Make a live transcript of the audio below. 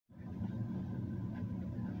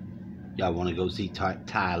Y'all want to go see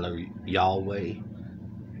Tyler Yahweh?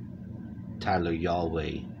 Tyler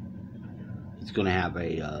Yahweh. He's gonna have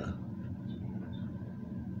a.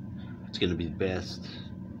 It's gonna be the best.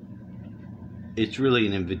 It's really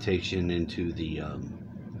an invitation into the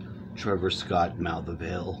Trevor Scott mouth of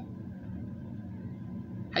hell.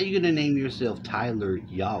 How you gonna name yourself Tyler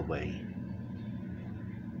Yahweh?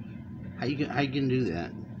 How you gonna do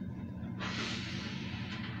that?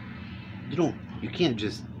 You can't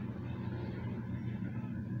just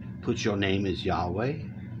put your name as Yahweh.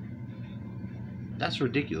 That's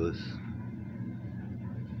ridiculous.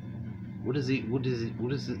 What is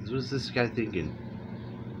this guy thinking?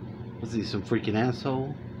 Was he some freaking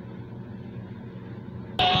asshole?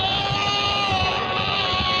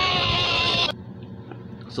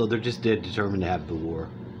 So they're just dead determined to have the war.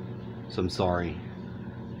 So I'm sorry.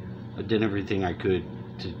 I did everything I could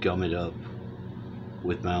to gum it up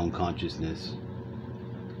with my own consciousness.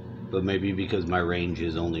 But maybe because my range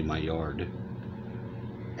is only my yard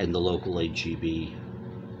and the local HEB,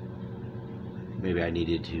 maybe I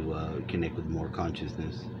needed to connect with more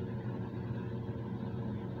consciousness.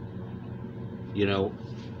 You know,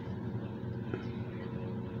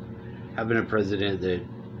 having a president that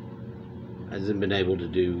hasn't been able to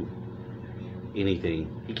do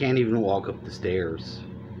anything. He can't even walk up the stairs.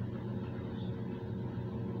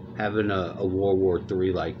 Having a World War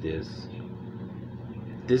III like this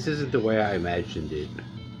isn't the way I imagined it.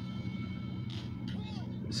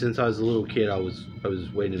 Since I was a little kid, I was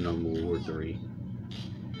waiting on World War III.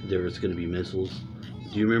 There was going to be missiles.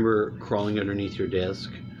 Do you remember crawling underneath your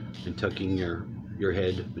desk and tucking your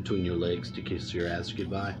head between your legs to kiss your ass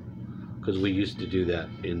goodbye? Because we used to do that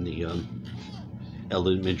in the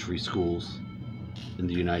elementary schools in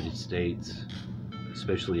the United States,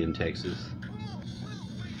 especially in Texas.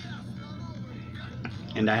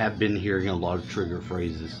 And I have been hearing a lot of trigger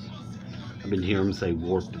phrases. I've been hearing them say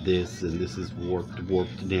warped this, and this is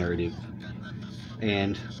warped narrative.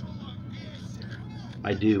 And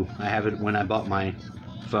I do. I have it when I bought my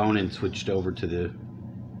phone and switched over to the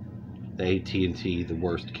AT&T, the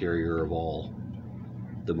worst carrier of all.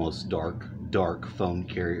 The most dark phone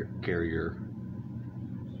carrier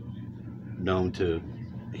known to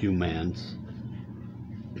humans.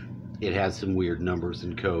 It has some weird numbers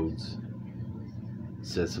and codes. It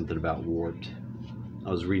says something about warped. I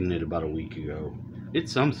was reading it about a week ago.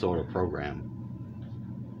 It's some sort of program.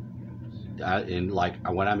 And like,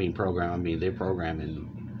 when I mean program, I mean they're programming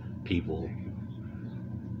people.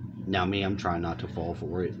 Now me, I'm trying not to fall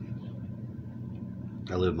for it.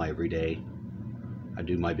 I live my everyday. I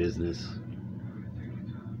do my business.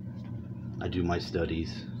 I do my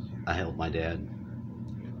studies. I help my dad.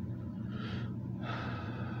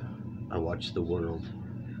 I watch the world.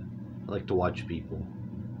 I like to watch people.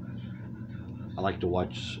 I like to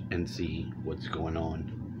watch and see what's going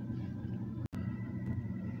on.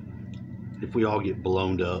 If we all get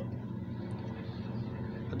blown up,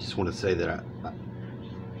 I just want to say that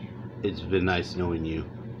it's been nice knowing you.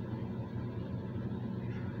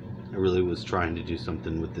 I really was trying to do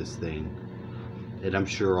something with this thing. And I'm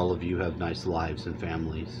sure all of you have nice lives and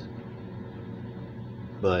families.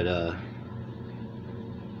 But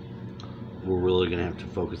we're really going to have to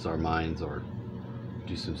focus our minds or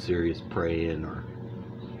do some serious praying or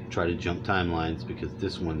try to jump timelines, because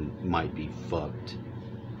this one might be fucked.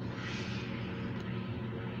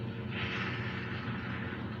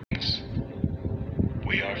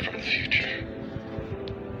 We are from the future.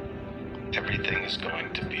 Everything is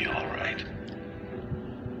going to be all right.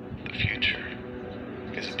 The future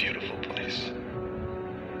is a beautiful place,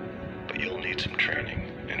 but you'll need some training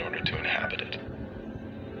in order to inhabit it.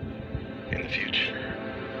 In the future,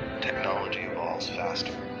 technology evolves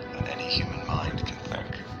faster than any human mind can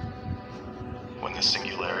think. When the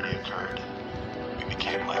singularity occurred, we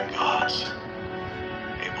became like gods,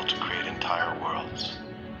 able to create entire worlds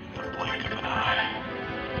in the blink of an eye.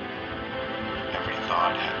 Every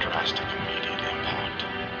thought had drastic immediate impact.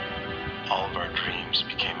 All of our dreams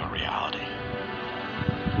became a reality.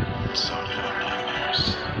 And so did our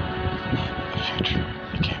nightmares. The future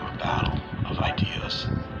became a battle of ideas.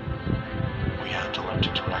 We had to learn to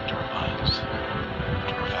direct our minds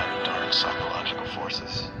to prevent dark psychological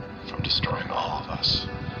forces from destroying all of us.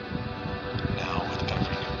 Now, with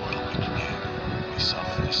every new world we create, we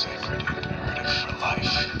summon the sacred imperative for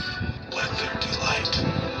life. Let there be light.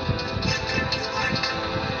 Let there be light.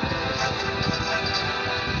 Let there be light.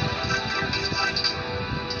 Let there be light.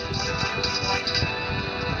 Let there be light.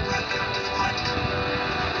 Let there be light.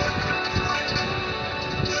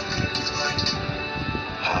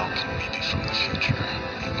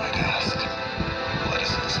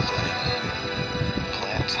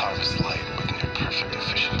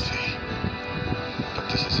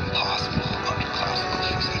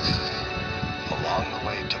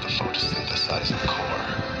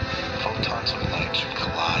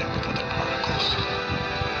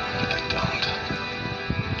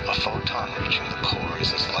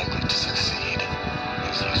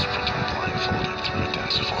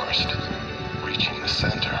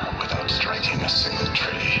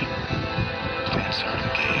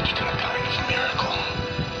 engaged in a kind of miracle.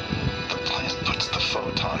 The plant puts the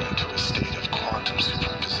photon into a state of quantum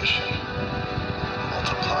superposition,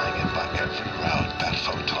 multiplying it by every route that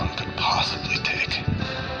photon could possibly take.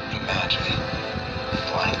 Imagine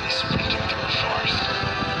blindly sprinting through a forest,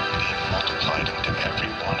 being multiplied into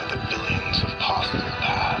every one of the billions of possible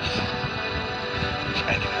paths. If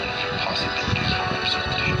any one of your possibilities were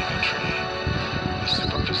observed hitting a tree, the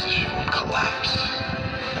superposition would collapse,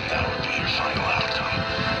 and that would be your final outcome.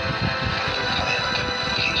 But the plant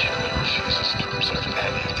patiently refuses to observe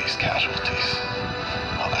any of these casualties,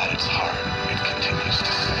 while at its heart it continues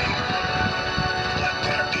to sing, "Let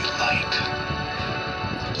there be light.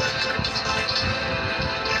 Let there be light.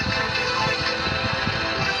 Let there be light.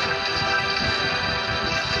 Let there be light.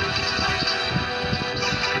 Let there be light.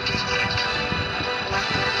 Let there be light. Let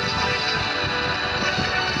there be light. Let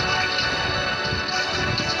there be light. Let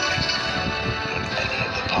there be light." When any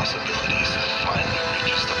of the possibilities finally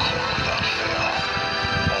reaches the core without fail,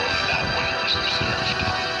 only that winner is observed.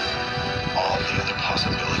 All the other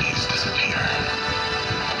possibilities disappear.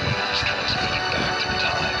 The winner is transmitted back through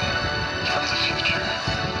time, from the future,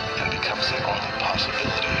 and becomes the only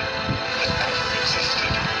possibility that ever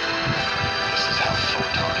existed. This is how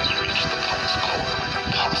photon has reached the plant's core with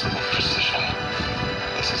impossible precision.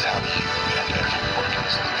 This is how you and every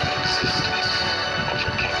organism in existence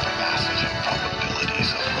overcame the massive improbabilities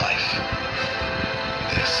of life.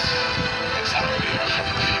 This is how we are from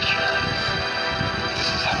the future. This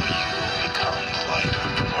is how you become the light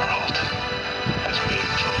of the world, as we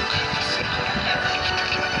invoke the sacred imperative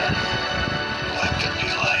together. Let there be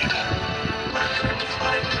light. Let there be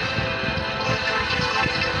light. Let there be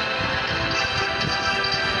light. Let there be light.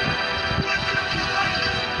 Let there be light.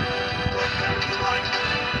 Let there be light.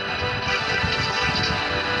 Let there be light.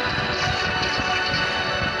 Let there be light.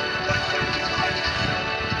 Let there be light.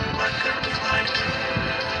 Let there be light.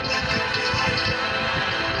 Let there be light.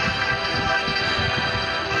 Let there be light.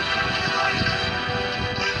 Let there be light.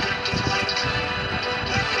 Let there be light.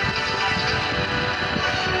 Let there be light.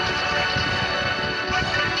 Let there be light. Let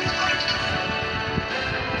there be light.